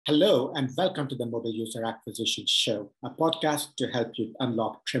Hello, and welcome to the Mobile User Acquisition Show, a podcast to help you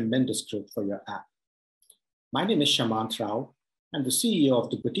unlock tremendous growth for your app. My name is Shamant Rao. I'm the CEO of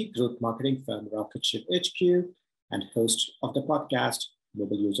the boutique growth marketing firm Rocketship HQ and host of the podcast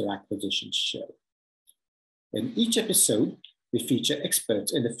Mobile User Acquisition Show. In each episode, we feature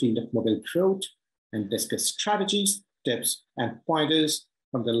experts in the field of mobile growth and discuss strategies, tips, and pointers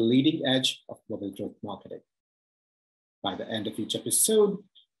from the leading edge of mobile growth marketing. By the end of each episode,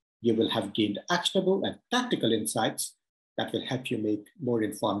 you will have gained actionable and tactical insights that will help you make more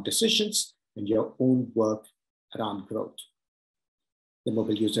informed decisions in your own work around growth. The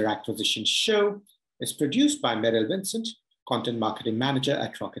Mobile User Acquisition Show is produced by Meryl Vincent, Content Marketing Manager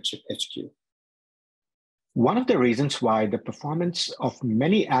at Rocketship HQ. One of the reasons why the performance of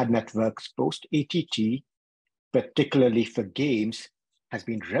many ad networks post-ATT, particularly for games, has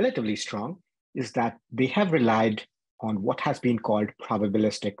been relatively strong is that they have relied on what has been called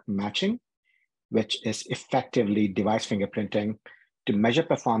probabilistic matching, which is effectively device fingerprinting to measure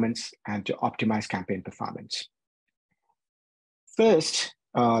performance and to optimize campaign performance. First,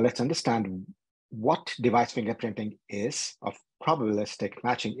 let's understand what device fingerprinting is, or probabilistic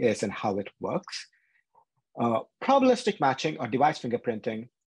matching is, and how it works. Probabilistic matching or device fingerprinting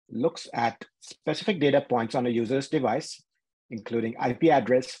looks at specific data points on a user's device, including IP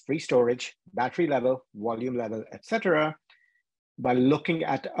address, free storage, battery level, volume level, etc. By looking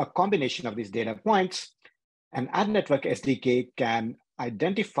at a combination of these data points, an ad network SDK can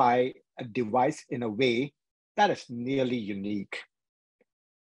identify a device in a way that is nearly unique.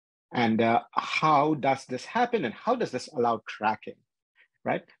 And how does this happen, and how does this allow tracking,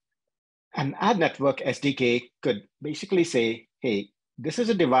 right? An ad network SDK could basically say, hey, this is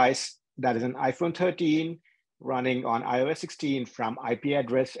a device that is an iPhone 13 running on iOS 16 from IP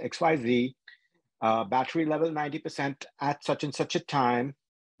address XYZ, battery level 90% at such and such a time.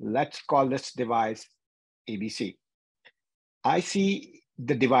 Let's call this device ABC. I see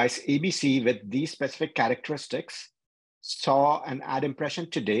the device ABC with these specific characteristics, saw an ad impression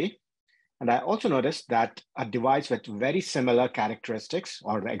today, and I also noticed that a device with very similar characteristics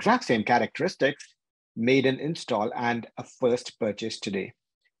or the exact same characteristics made an install and a first purchase today.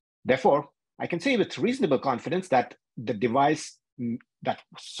 Therefore, I can say with reasonable confidence that the device that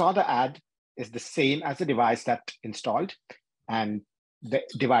saw the ad is the same as the device that installed and the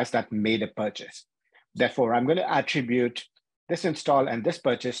device that made a purchase. Therefore, I'm going to attribute this install and this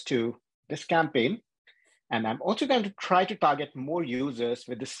purchase to this campaign. And I'm also going to try to target more users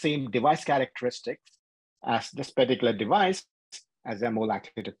with the same device characteristics as this particular device, as they're more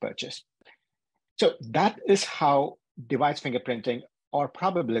likely to purchase. So that is how device fingerprinting or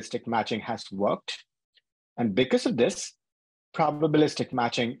probabilistic matching has worked. And because of this, probabilistic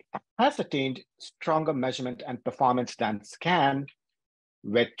matching has attained stronger measurement and performance than scan,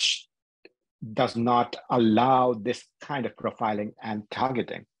 which does not allow this kind of profiling and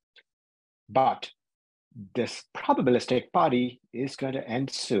targeting. But this probabilistic party is going to end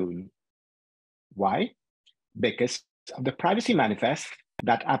soon. Why? Because of the privacy manifest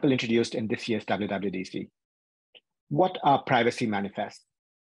that Apple introduced in this year's WWDC. What are privacy manifests?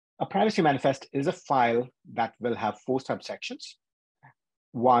 A privacy manifest is a file that will have 4 subsections.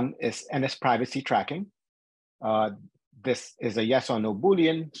 One is NS privacy tracking. This is a yes or no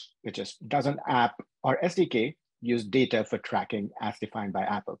Boolean, which is does an app or SDK use data for tracking as defined by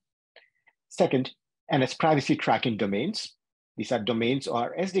Apple. Second, NS privacy tracking domains. These are domains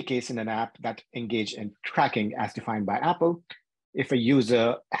or SDKs in an app that engage in tracking as defined by Apple. If a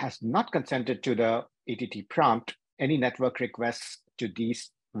user has not consented to the ATT prompt, any network requests to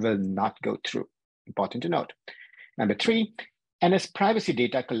these will not go through. Important to note. Number 3, NS privacy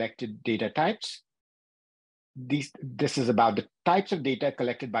data collected data types. This is about the types of data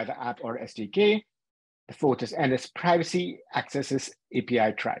collected by the app or SDK. The 4th is NS privacy accesses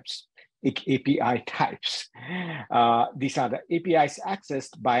API types. API types. These are the APIs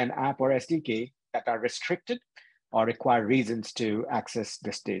accessed by an app or SDK that are restricted or require reasons to access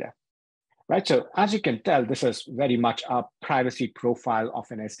this data. Right, so as you can tell, this is very much a privacy profile of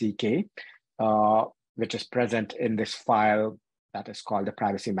an SDK, which is present in this file that is called the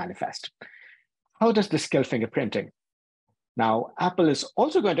privacy manifest. How does this kill fingerprinting? Now, Apple is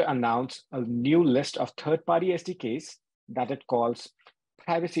also going to announce a new list of third-party SDKs that it calls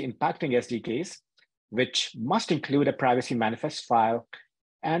privacy impacting SDKs, which must include a privacy manifest file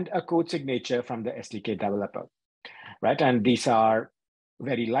and a code signature from the SDK developer, right? And these are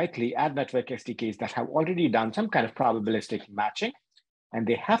very likely ad network SDKs that have already done some kind of probabilistic matching, and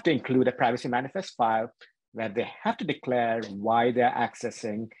they have to include a privacy manifest file where they have to declare why they're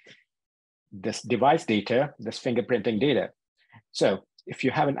accessing this device data, this fingerprinting data. So if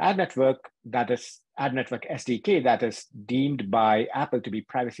you have an ad network SDK that is deemed by Apple to be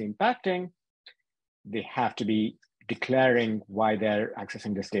privacy impacting, they have to be declaring why they're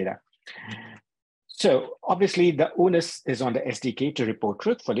accessing this data. So obviously the onus is on the SDK to report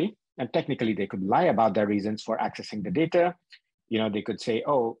truthfully, and technically they could lie about their reasons for accessing the data. They could say,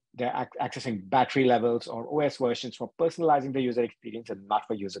 oh, they're accessing battery levels or OS versions for personalizing the user experience and not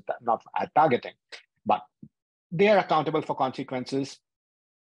for ad targeting. But they are accountable for consequences,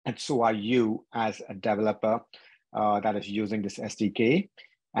 and so are you as a developer that is using this SDK.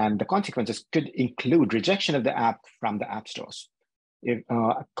 And the consequences could include rejection of the app from the app stores.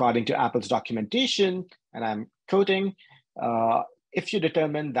 According to Apple's documentation, and I'm quoting, if you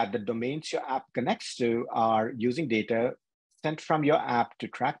determine that the domains your app connects to are using data sent from your app to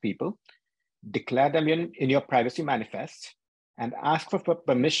track people, declare them in your privacy manifest, and ask for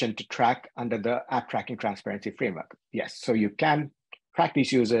permission to track under the App Tracking Transparency Framework. Yes, so you can track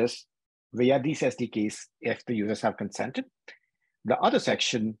these users via these SDKs if the users have consented. The other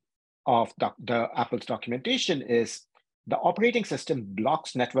section of the Apple's documentation is the operating system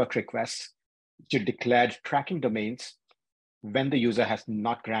blocks network requests to declared tracking domains when the user has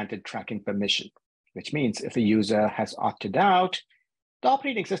not granted tracking permission, which means if a user has opted out, the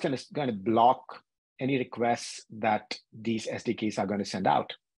operating system is going to block any requests that these SDKs are going to send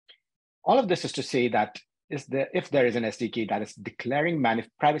out. All of this is to say that if there is an SDK that is declaring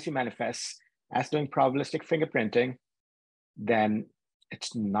privacy manifests as doing probabilistic fingerprinting, then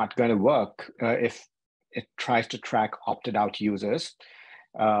it's not going to work if it tries to track opted out users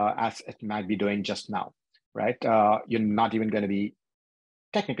as it might be doing just now, right? You're not even going to be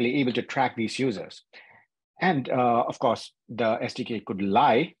technically able to track these users. And of course, the SDK could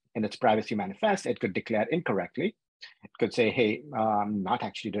lie in its privacy manifest. It could declare incorrectly. It could say, hey, I'm not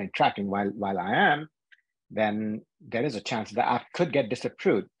actually doing tracking while I am. Then there is a chance the app could get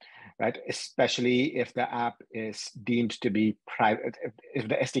disapproved, right? Especially if the app is deemed to be private, if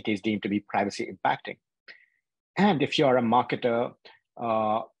the SDK is deemed to be privacy impacting. And if you're a marketer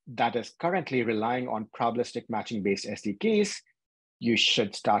that is currently relying on probabilistic matching-based SDKs, you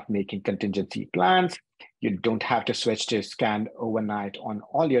should start making contingency plans. You don't have to switch to scan overnight on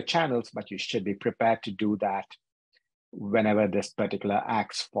all your channels, but you should be prepared to do that whenever this particular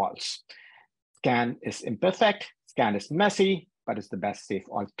axe falls. Scan is imperfect, scan is messy, but it's the best safe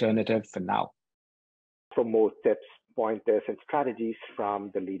alternative for now. For more tips, pointers, and strategies from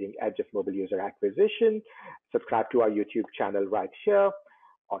the leading edge of mobile user acquisition, subscribe to our YouTube channel right here,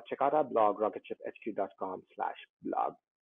 or check out our blog, rocketship.hq.com/blog.